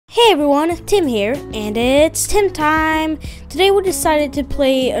Hey everyone, Tim here, and it's Tim time! Today we decided to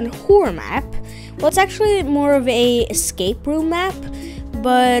play a horror map. Well, it's actually more of a escape room map,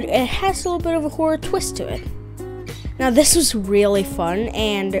 but it has a little bit of a horror twist to it. Now this was really fun,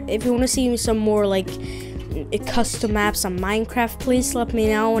 and if you want to see some more like custom maps on Minecraft, please let me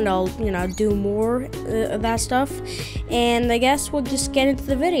know and I'll, do more of that stuff. And I guess we'll just get into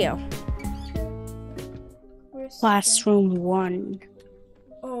the video. Classroom 1.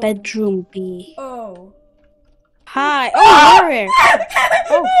 Oh. Bedroom B. Oh. Hi. Oh, you're here.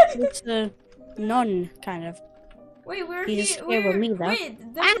 Oh, it's a nun, kind of. Wait, we're You here. just scared with me, though. Wait,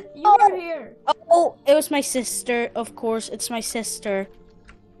 you were here. Oh, it was my sister. Of course, it's my sister.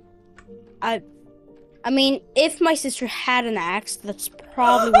 I mean, if my sister had an axe, that's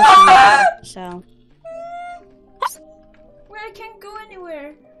probably what she would do. So. Wait, I can't go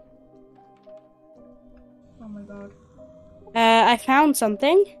anywhere. Oh my god. I found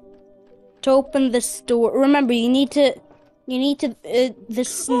something. To open this door, remember you need to.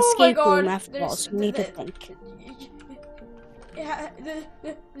 This is an escape room after all, so you need to think. Yeah.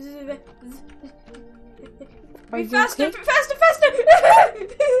 Are Faster, you okay? faster!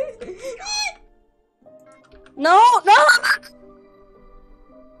 No!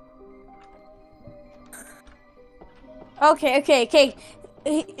 Okay.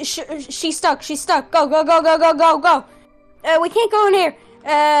 She's stuck. Go. We can't go in here.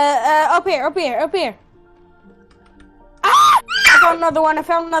 Up here. Ah! I found another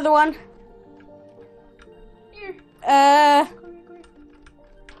one. Here. Come here.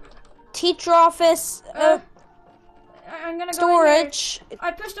 Teacher office. I'm gonna Storage. go in here.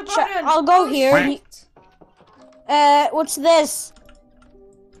 I pushed the button. I'll go here. What's this?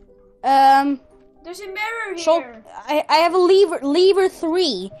 There's a mirror here. I have a lever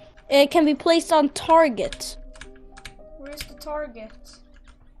 3. It can be placed on target. Where's the target?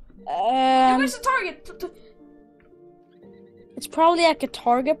 Where's the target? It's probably like a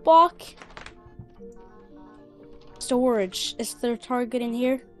target block. Storage. Is there a target in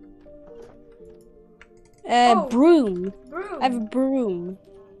here? Broom. I have a broom.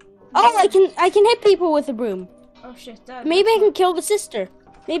 Oh, I can hit people with a broom. Oh shit! Maybe I can kill the sister.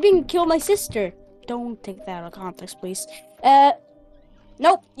 Maybe I can kill my sister. Don't take that out of context, please.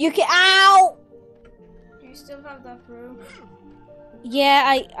 Nope. You can. Ow! Do you still have that broom?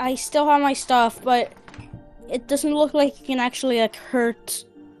 Yeah, I still have my stuff, but it doesn't look like it can actually like hurt.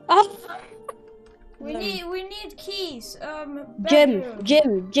 Oh. We need keys.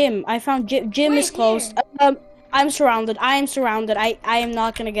 Gym. I found gym. Gym is closed. Here. I'm surrounded. I am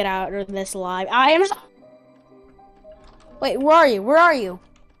not gonna get out of this alive. Wait, where are you?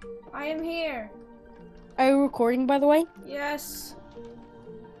 I am here. Are you recording, by the way? Yes.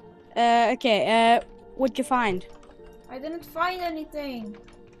 Okay. What'd you find? I didn't find anything.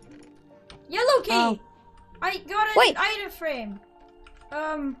 Yellow key. Oh. I got an item frame.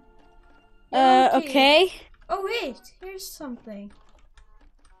 Yellow key. Okay. Oh wait, here's something.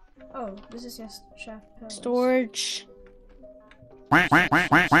 Oh, this is just chapel. Storage. I'm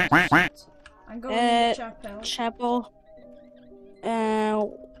going in the chapel. Chapel.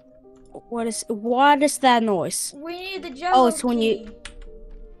 What is that noise? We need the yellow it's when key.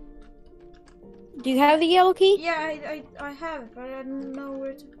 Do you have the yellow key? Yeah, I have it, but I don't know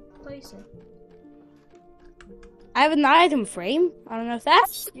where to place it. I have an item frame. I don't know if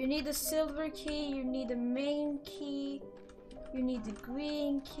that's. You need the silver key, you need the main key, you need the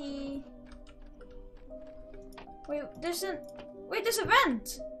green key. Wait, there's a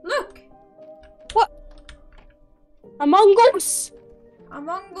vent! Look! What? Among Us?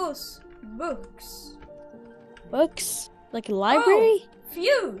 Among Us. Books. Books? Like a library? Oh,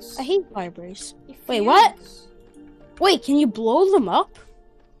 fuse! I hate libraries. Wait, Fuse. what? Wait, can you blow them up?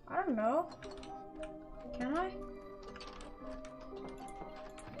 I don't know. Can I?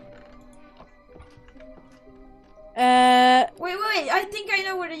 Wait, I think I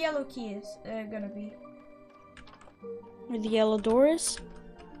know where the yellow key is gonna be. Where the yellow door is?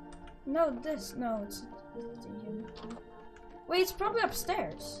 No, it's the yellow key. Wait, it's probably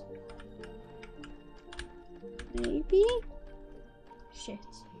upstairs. Maybe? Shit.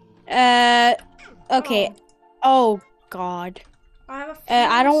 Okay. Oh, God. I have a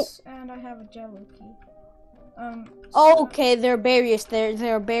fuse and I have a yellow key. Okay, there are barriers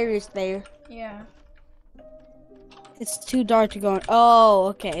there. Yeah. It's too dark to go in. Oh,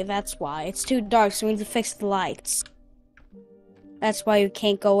 okay, that's why. It's too dark, so we need to fix the lights. That's why you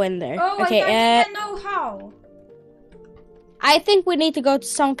can't go in there. Oh, okay, I know how. I think we need to go to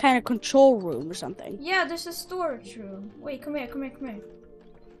some kind of control room or something. Yeah, there's a storage room. Wait, come here.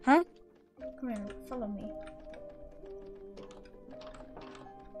 Huh? Come here, follow me.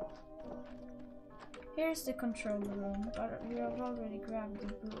 Here's the control room, but we have already grabbed the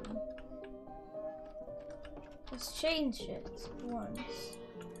broom. Let's change it once.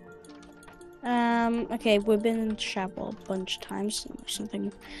 Okay, we've been in chapel a bunch of times or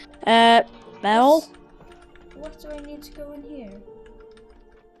something. Bell? What do I need to go in here?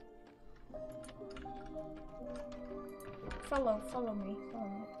 Follow me.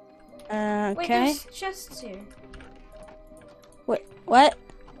 Okay. Wait, there's chests here. Wait, what?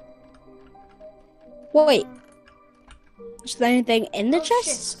 Wait. Is there anything in the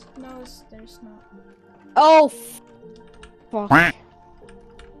chests? Shit. No, there's not. Oh, fuck.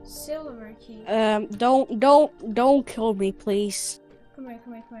 Silver key. Don't kill me, please. Come here.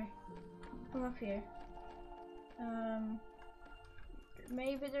 Come up here.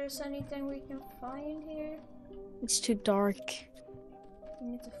 Maybe there's anything we can find here? It's too dark. We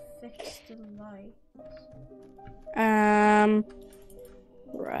need to fix the light.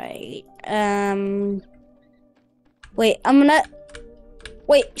 Right. Wait,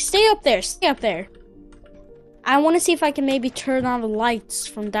 wait, stay up there. I want to see if I can maybe turn on the lights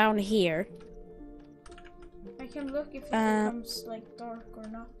from down here. I can look if it becomes like dark or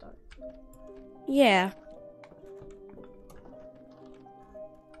not dark. Yeah.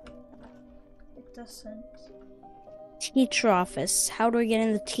 It doesn't. Teacher office. How do I get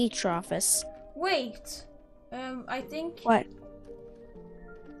in the teacher office? Wait. I think. What?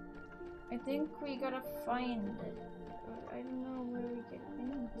 I think we gotta find it. I don't know where we get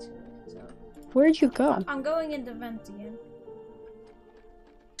into it. So. Where'd you go? I'm going in the vent again.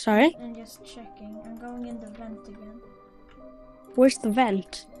 Sorry? And just checking. I'm going in the vent again. Where's the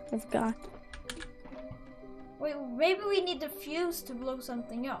vent? I forgot. Wait, maybe we need the fuse to blow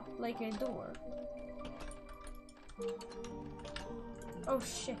something up, like a door. Oh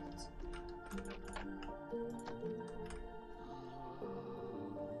shit.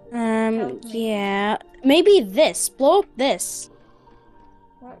 Yeah. Maybe this. Blow up this.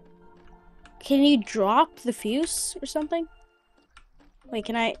 What? Can you drop the fuse or something? Wait,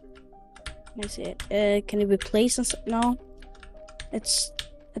 can I see it? Can it be placed on no? It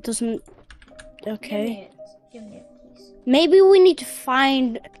doesn't, okay. Give me it, please. Maybe we need to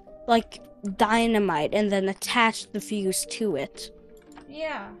find, like, dynamite and then attach the fuse to it.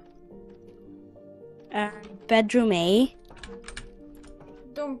 Yeah. Bedroom A.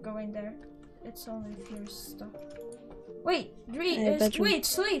 Don't go in there. It's only fuse stuff. Wait, wait,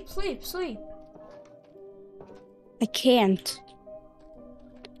 sleep. I can't.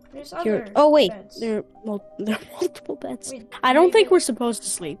 There's other Oh wait, beds. there are multiple beds. Wait, I don't think we're supposed to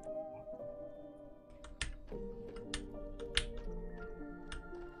sleep.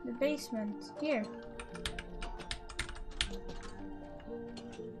 The basement. Here.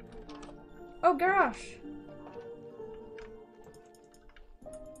 Oh, garage.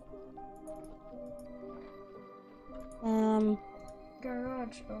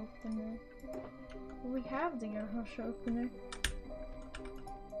 Garage opener. We have the garage opener.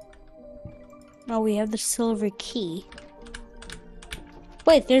 Oh, we have the silver key.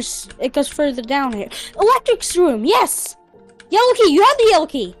 Wait, it goes further down here. Electric's room, yes! Yellow key, you have the yellow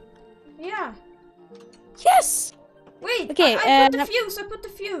key! Yeah. Yes! Wait, okay, I put the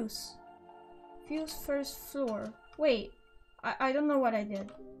fuse. Fuse first floor. Wait, I don't know what I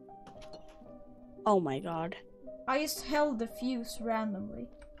did. Oh my god. I just held the fuse randomly.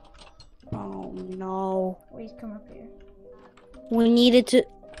 Oh no. Wait, come up here. We needed to...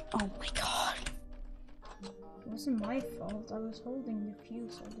 Oh my god. It wasn't my fault. I was holding the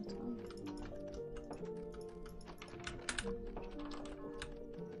fuse all the time.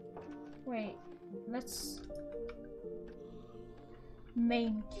 Wait, let's...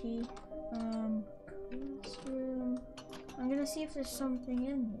 Main key. Classroom. I'm gonna see if there's something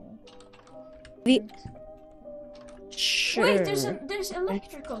in here. Sure. Wait, there's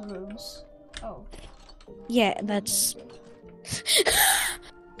electrical rooms. Oh. Yeah, that's...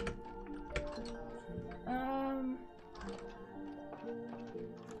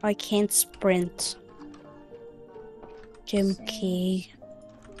 I can't sprint. Gym key.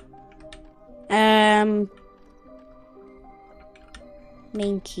 Main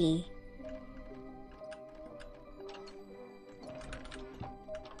key.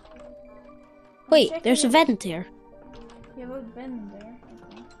 Wait, there's a vent here. Yeah, we've been there.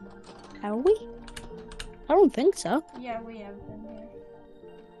 Okay. Have we? I don't think so. Yeah, we have been there.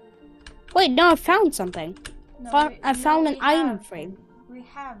 Wait, no, I found something. No, I found an item frame. We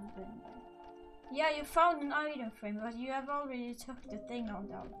have been there. Yeah, you found an item frame, but you have already took the thing on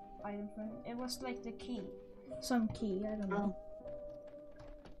the item frame. It was like the key. Some key, I don't know.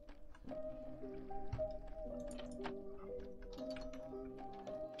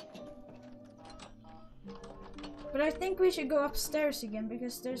 But I think we should go upstairs again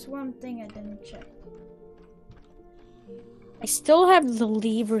because there's one thing I didn't check. I still have the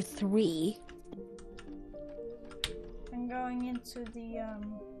lever 3. I'm going into the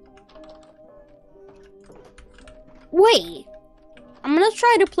Wait! I'm gonna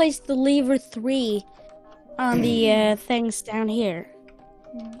try to place the lever 3 on the things down here.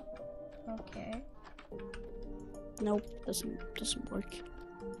 Okay. Nope, doesn't work.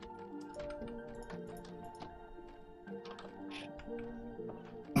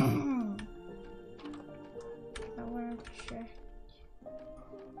 I wanna check.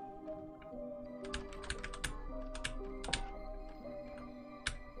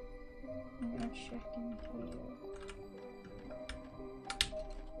 I'm gonna check in here.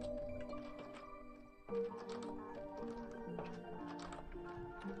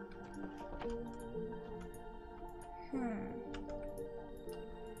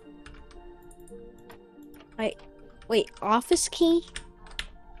 Wait, office key?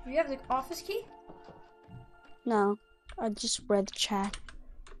 Do you have the office key? No, I just read the chat.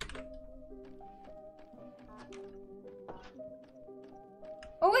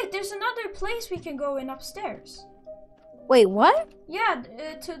 Oh wait, there's another place we can go in upstairs. Wait, what? Yeah,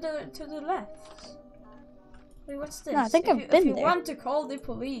 to the left. Wait, what's this? No, I think I've been If you there. want to call the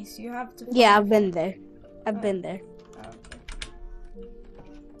police, you have to. Yeah, I've been there. I've been there.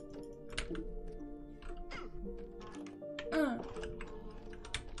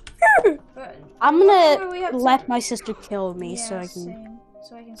 But I'm gonna let my sister kill me yeah, so I can. same.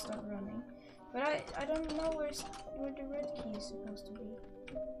 So I can start running. But I don't know where the red key is supposed to be.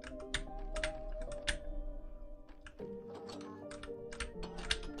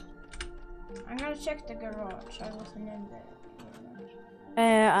 I'm gonna check the garage. I wasn't in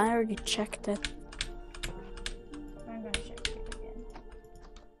there. I already checked it. I'm gonna check it again.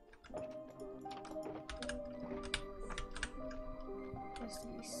 Just to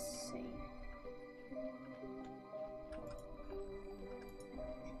be safe.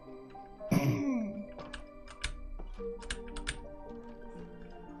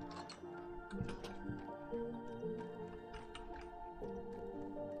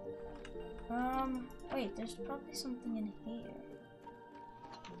 Wait, there's probably something in here.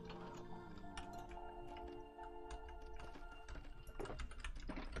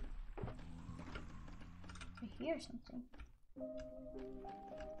 I hear something.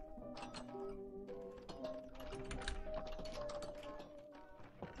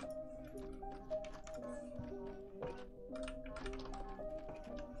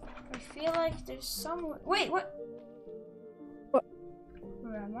 I feel like there's somewhere. Wait, what? What?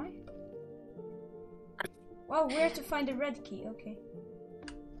 Where am I? Oh, where to find the red key? Okay.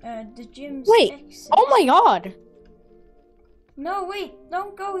 The gym's exit. Oh my god! No, wait,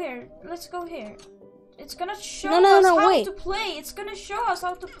 don't go here. Let's go here. It's gonna show us how to play. It's gonna show us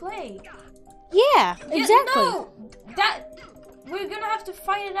how to play. Yeah, exactly. No, we're gonna have to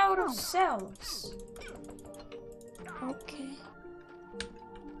find it out ourselves. Okay.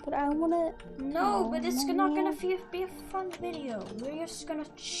 But I wanna. No, but it's not gonna be a fun video. We're just gonna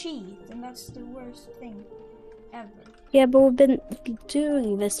cheat, and that's the worst thing ever. Yeah, but we've been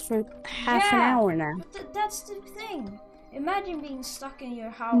doing this for half an hour now. But that's the thing. Imagine being stuck in your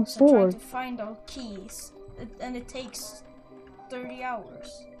house and trying to find out keys, and it takes 30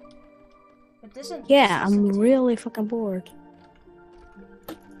 hours. But this isn't. Yeah, I'm really fucking bored.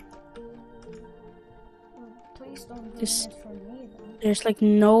 Please don't ruin it for me, though. There's like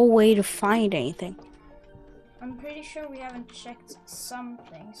no way to find anything. I'm pretty sure we haven't checked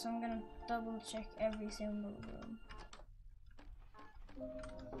something, so I'm gonna double check every single room.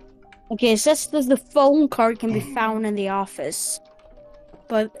 Okay, it says that the phone card can be found in the office,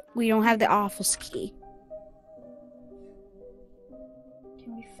 but we don't have the office key.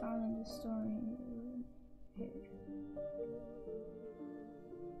 Can be found in the storeroom here.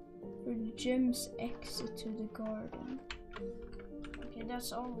 For the gym's exit to the garden. Okay,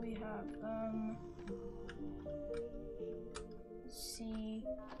 that's all we have. Let's see.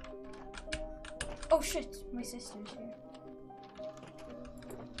 Oh shit, my sister's here.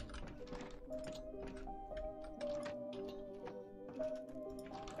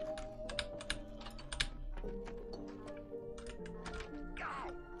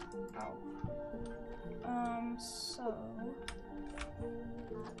 So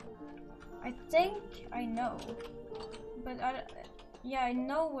I think I know, but yeah, I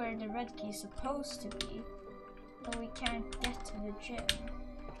know where the red key is supposed to be, but we can't get to the gym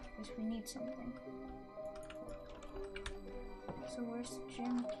because we need something. So where's the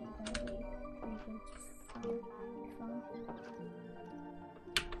gym key gonna be? We go to front.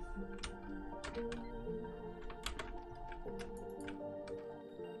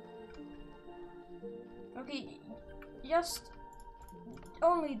 just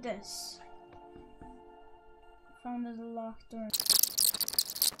only this. Found the locked door.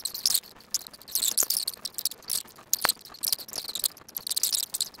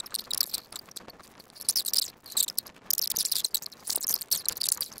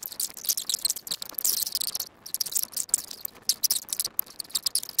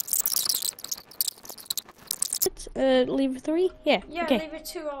 Lever 3? Yeah. Yeah, okay. lever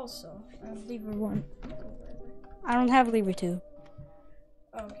 2 also. And lever 1. I don't have lever 2.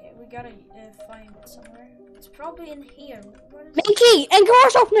 Okay, we gotta find it somewhere. It's probably in here. What is Main key and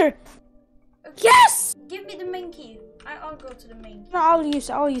garage opener! Okay. Yes! Give me the main key. I'll go to the main key. No, I'll use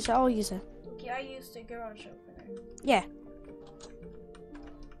it. Okay, I used the garage opener. Yeah.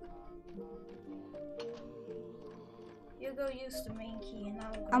 You go use the main key and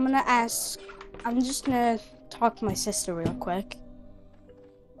I'll go. I'm just gonna talk to my sister real quick.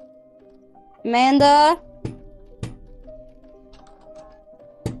 Amanda?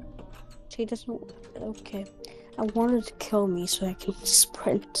 She doesn't. Okay. I wanted to kill me so I can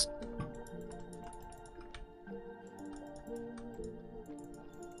sprint.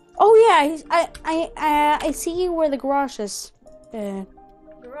 Oh yeah, I see where the garage is.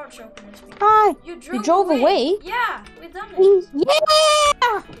 Garage opener. Hi. You drove away? Yeah, we done it.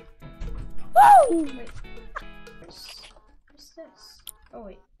 Yeah! Woo! Wait. What's this? Oh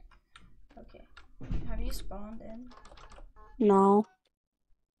wait. Okay. Have you spawned in? No.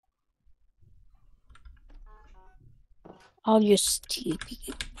 I'll just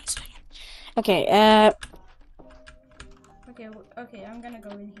TP. Okay, Okay, I'm gonna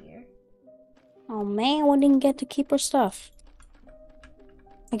go in here. oh man, we didn't get to keep our stuff.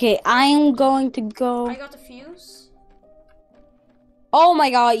 Okay, I'm going to go. I got the fuse. Oh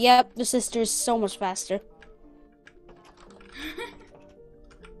my god, yep, the sister is so much faster.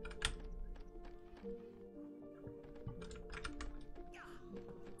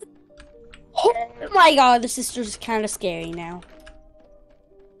 Oh my god, the sister's kind of scary now.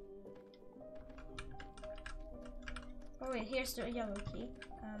 Oh wait, here's the yellow key.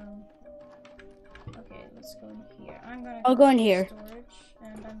 Okay, let's go in here. I'll go in here. Storage,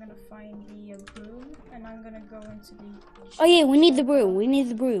 and I'm gonna find the broom, and I'm gonna go into the. Oh yeah, we need the broom. We need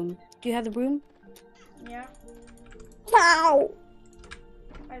the broom. Do you have the broom? Yeah. Wow.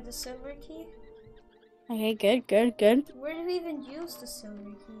 I have the silver key. Okay, good. Where do we even use the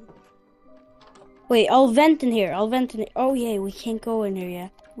silver key? Wait, I'll vent in here. Oh yeah, we can't go in here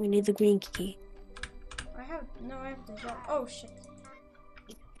yet. We need the green key. I have the yellow. Oh shit.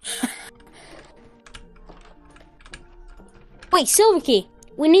 Wait, silver key.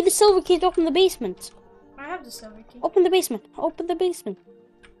 We need the silver key to open the basement. I have the silver key. Open the basement. Open the basement.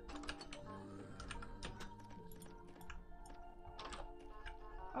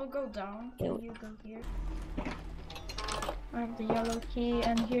 I'll go down. You go here. I have the yellow key,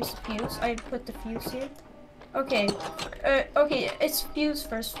 and here's the fuse. I put the fuse here. Okay. Okay, it's fuse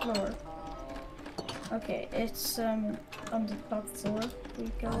first floor. Okay, it's on the top floor.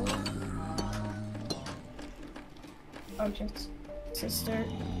 We go. Oh shit. Sister,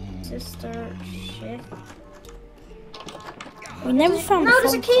 shit. We never found. No,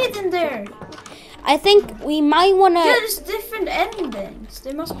 there's a kid in there. I think we might wanna. Yeah, there's different endings.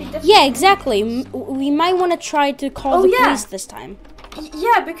 There must be different. Yeah, exactly. We might wanna try to call the police this time.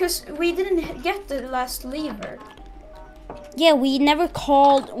 Yeah, because we didn't get the last lever. Yeah, we never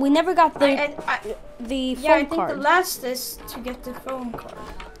called. We never got the phone I think card. the last is to get the phone card.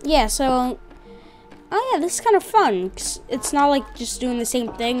 Yeah, so. Oh yeah, this is kind of fun. 'Cause it's not like just doing the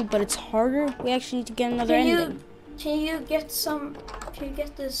same thing, but it's harder. We actually need to get another ending. Can you get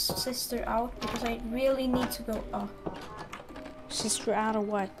this sister out? Because I really need to go up. Sister out of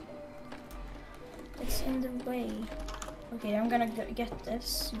what? It's in the way. Okay, I'm gonna get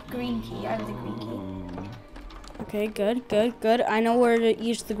this green key. I have the green key. Okay, good. I know where to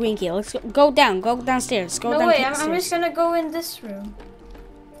use the green key. Let's go downstairs. Go No, wait, downstairs. I'm just gonna go in this room.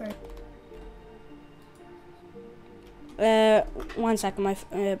 First. 1 second.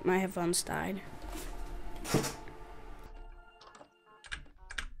 My headphones died.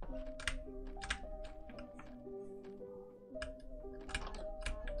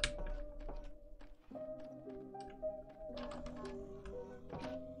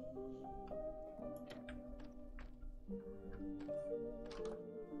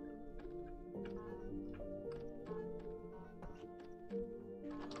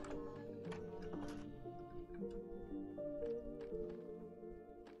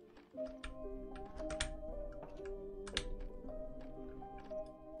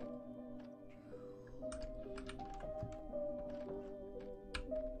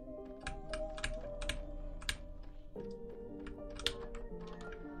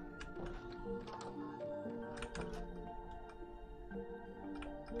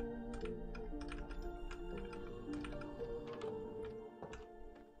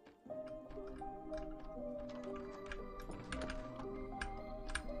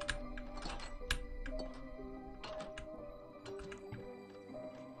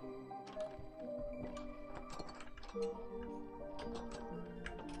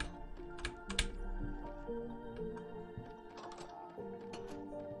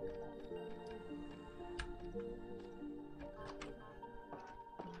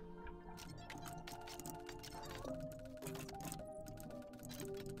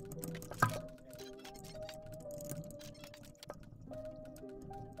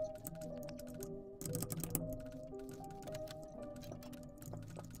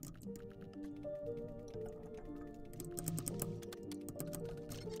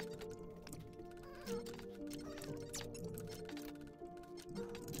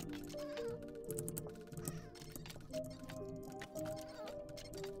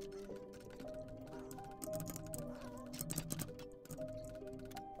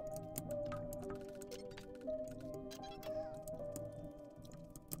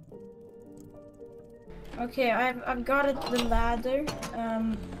 Okay, I've got it, the ladder.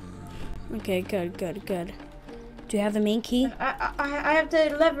 Okay, good. Do you have the main key? I have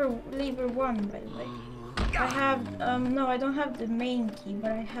the lever 1, by the way. I have no, I don't have the main key,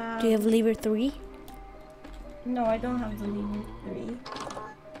 but I have. Do you have lever 3? No, I don't have the lever 3.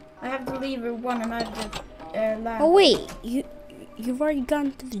 I have the lever 1 and I have the ladder. Oh wait, you've already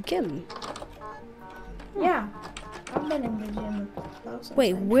gone to the gym. Yeah, I've been in the gym 1,000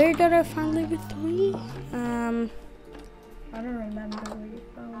 Wait, times. where did I find lever 3? I don't remember where you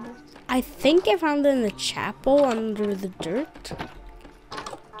found it. I think I found it in the chapel under the dirt.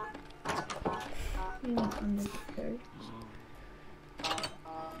 You went under the dirt.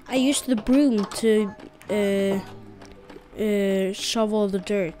 I used the broom to shovel the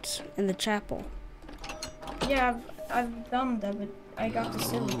dirt in the chapel. Yeah, I've done that, but I got the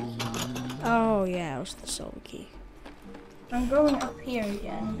silver key. Oh yeah, it was the silver key. I'm going up here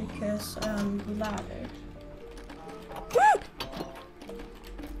again because the ladder. Get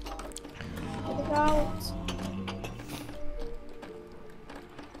it out.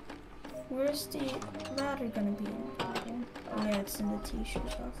 Where's the ladder gonna be in again? Oh yeah, it's in the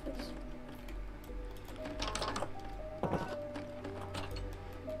teacher's office.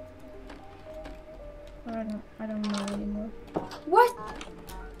 Or I don't know anymore. What?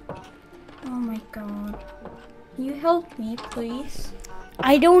 Oh my god. Can you help me, please?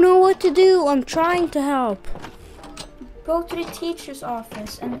 I don't know what to do. I'm trying to help. Go to the teacher's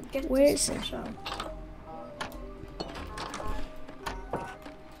office and get Where the is it? switch out.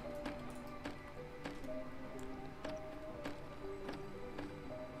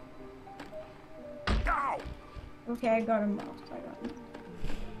 Okay, I got him out.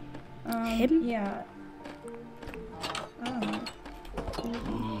 I got him. Him? Yeah. I don't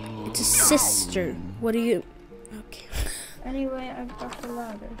know. It's a sister. What do you? Okay. Anyway, I've got the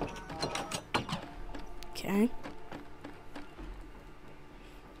ladder. Okay.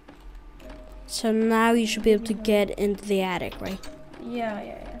 So now you should be able to get into the attic, right?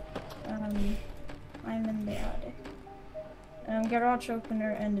 Yeah. I'm in the attic. Garage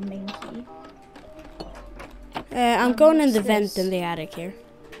opener and the main key. I'm going in what's the vent this? in the attic here.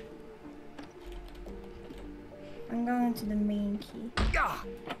 I'm going to the main key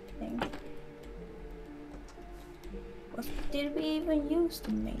thing. What did we even use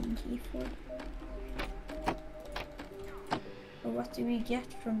the main key for? Or what do we get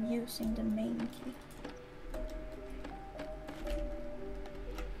from using the main key?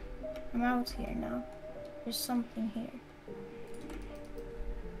 I'm out here now. There's something here.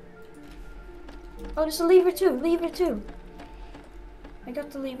 Oh, there's a lever too. Lever 2. I got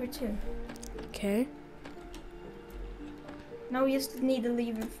the lever 2. Okay. Now we just need the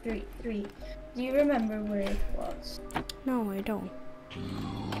lever 3. Do you remember where it was? No, I don't.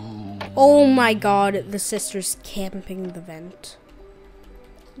 Oh my god, the sister's camping the vent.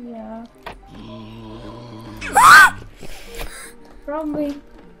 Yeah. Probably.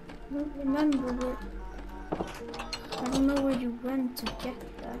 I don't remember where. I don't know where you went to get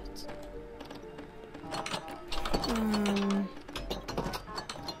that.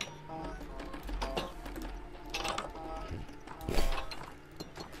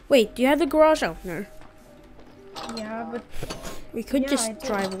 Wait, do you have the garage opener? Yeah, but We could Yeah, I just do.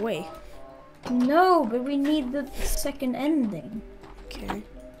 drive away. no, but we need the second ending. Okay.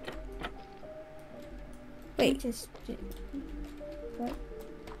 We Wait. just what?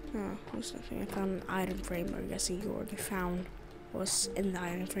 Oh, there's nothing. I found an item frame. I'm guessing you already found what's in the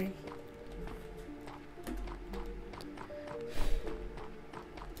item frame.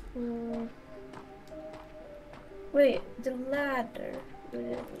 Wait, the ladder.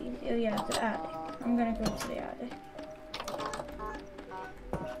 Oh yeah, the attic. I'm gonna go to the attic.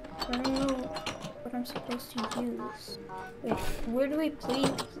 I don't know what I'm supposed to use. Wait, where do we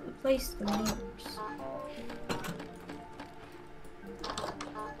place the levers?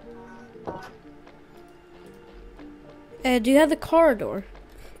 Do you have the car door?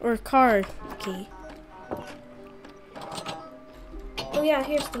 Or car key? Oh yeah,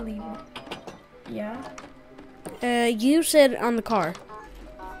 here's the lever. Yeah. Use it on the car.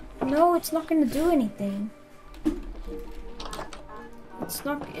 No, it's not gonna do anything. It's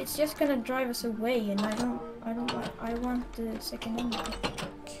not. It's just gonna drive us away, and I want the second engine.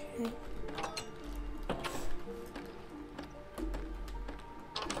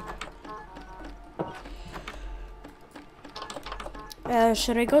 Okay.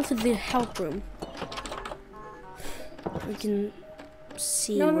 Should I go to the help room? We can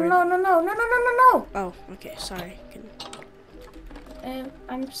see. No, where no, no, no, no, no, no, no, no. Oh, okay. Sorry.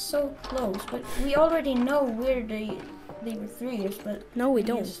 I'm so close, but we already know where they were 3 years, but No, we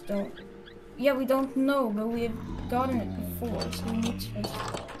just don't. Yeah, we don't know, but we've gotten it before, so we need to just.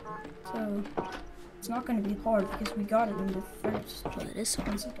 So it's not going to be hard because we got it in the first. Well, it is hard.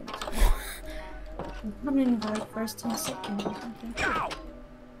 10 seconds. We got it in the like, first 10 seconds or something.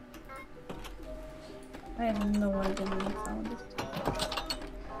 I have no idea where we found it.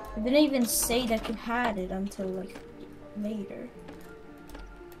 It didn't even say that you had it until like later.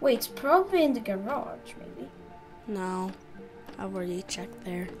 Wait, it's probably in the garage, maybe. No, I've already checked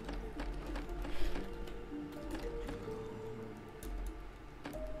there.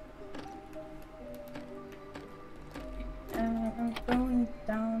 I'm going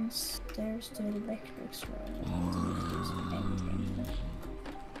downstairs to the electrics room.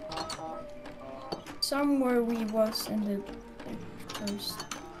 Somewhere we was in the first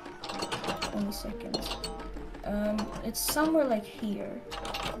 20 seconds. It's somewhere like here.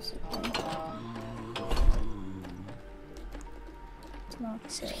 It's not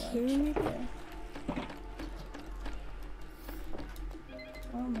so here.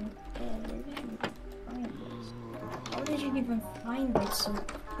 Oh my god, where did you find this? How did you even find it so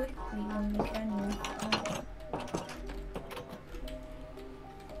quickly when you can't even find it?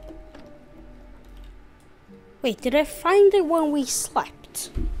 Wait, did I find it when we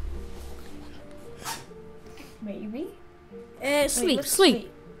slept? Maybe? Sleep.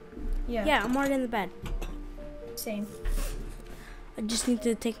 Yeah. Yeah, I'm already in the bed. Same. I just need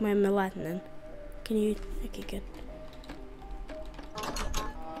to take my melatonin. Can you? Okay, good.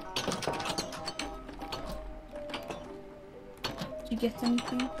 Did you get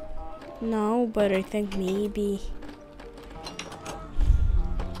anything? No, but I think maybe.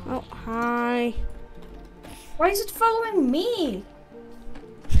 Oh, hi. Why is it following me?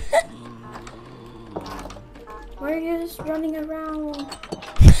 Why are you just running around?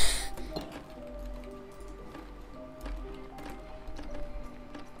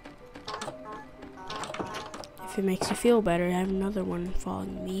 If it makes you feel better, I have another one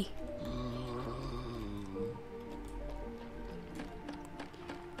following me.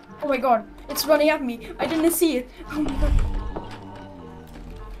 Oh my god, it's running at me. I didn't see it. Oh my god.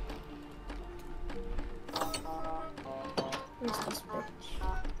 Where's this bitch?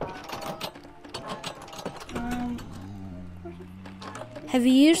 Have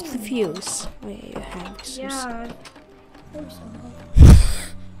you used the fuse? Oh yeah, you have. Yeah. Of course I have.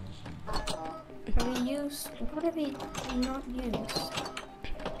 Have we used? What have we not used?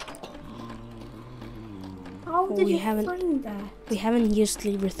 How did you find that? We haven't used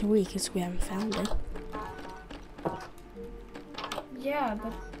lever 3 because we haven't found it. Yeah,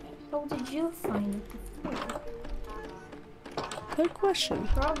 but how did you find it before? Good question.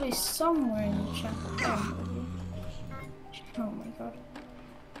 Probably somewhere in the chat. Oh my god.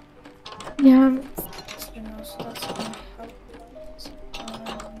 Yeah. So that's gonna help.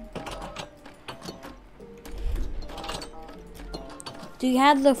 Do you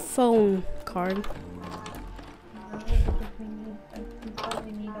have the phone card? We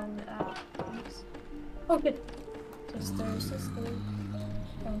probably need all the apps. Oh good. Sister.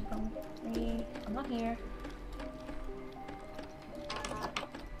 Don't come with me. I'm not here.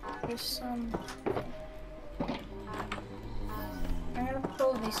 There's some. I'm gonna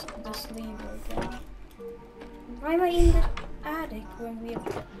pull this lever again. Why am I in the attic when we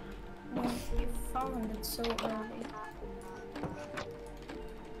found it so early?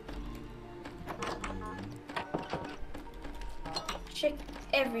 Check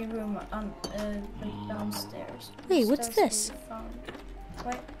every room on like downstairs. Wait, what's this?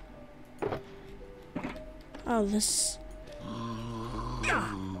 What? Oh, this.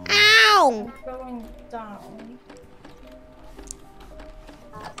 Ow! I'm going down.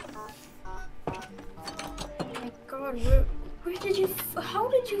 god, where did you, how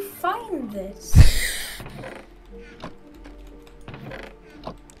did you find this?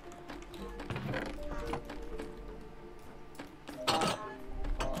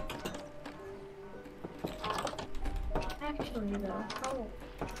 Actually though, how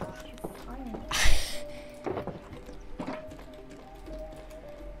did you find it?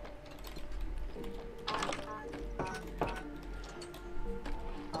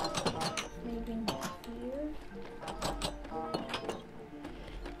 Maybe here?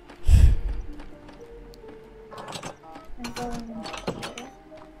 I'm going here.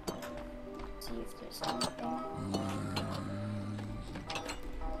 See if there's anything.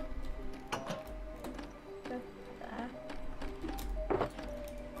 Put that.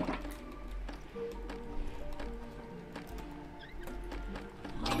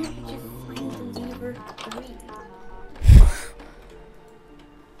 Where did you find the lever 3?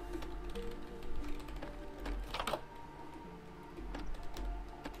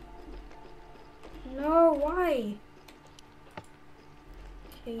 No, why?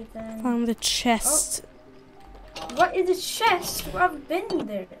 Okay then. Found the chest. Oh. What is the chest? I've been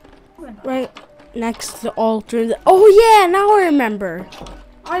there. Right next to the altar. Oh yeah, now I remember.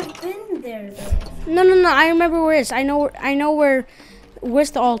 I've been there though. No. I remember where it is. I know where.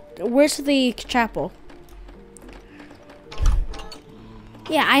 Where's the chapel?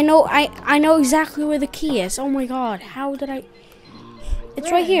 Yeah, I know exactly where the key is. Oh my god, how did I? It's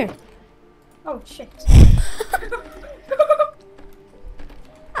Where? right here. Oh shit.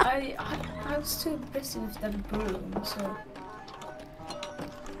 I was too busy with that broom, so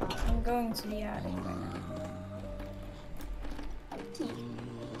I'm going to the attic right now.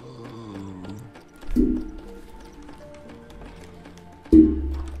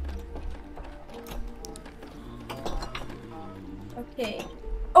 Okay.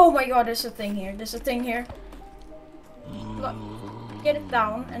 Oh my god, there's a thing here. There's a thing here. Look, get it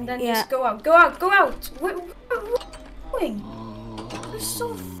down and then Yeah. just go out. Go out. Go out. What are you doing? You're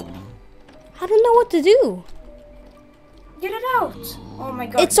so. I don't know what to do. Get it out. Oh my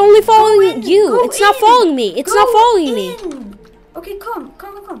god. It's only Go following in, you. go It's not in, following me. It's go not following me. in. Okay, come.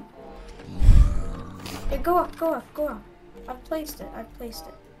 Yeah, go up. I've placed it.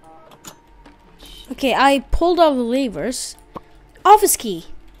 Okay, I pulled all the levers. Office key.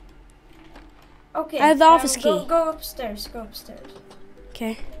 Okay. I have the office key. Go upstairs.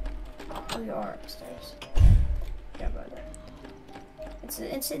 Okay. Oh, you are upstairs. Yeah, about that.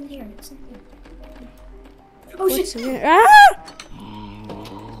 It's in here. Oh What's shit! in there? Ah!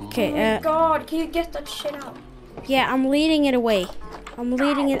 Okay. Oh my god! Can you get that shit out? Yeah, I'm leading it away. I'm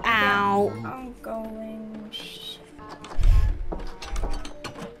leading it out. I'm going. Shit.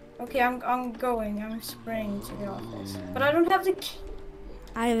 Okay, I'm going. I'm spraying to the office, but I don't have the key.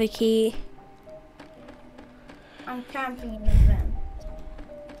 I have a key. I'm camping in the vent.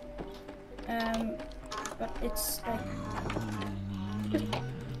 But it's like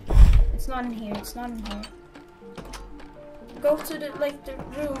it's not in here. Go to the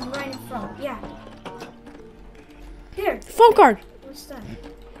room right in front. Yeah. Here. Phone card. What's that?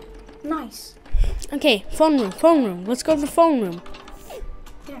 Nice. Okay, phone room. Let's go to the phone room.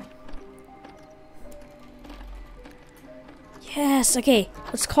 Yeah. Yes, okay.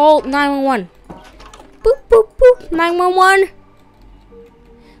 Let's call 911. Boop, boop, boop. 911.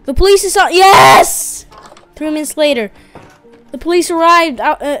 The police is on. Yes! 3 minutes later. The police arrived.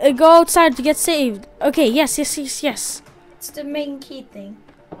 Go outside to get saved. Okay, yes. It's the main key thing.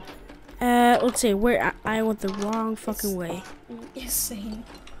 Let's see. Where I went the wrong fucking way. Yes, same.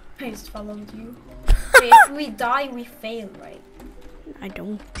 I just followed you. Okay, if we die, we fail, right? I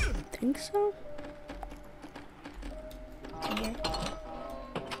don't think so. Here.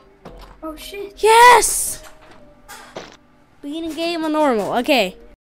 Oh shit. Yes! Beating game on normal. Okay.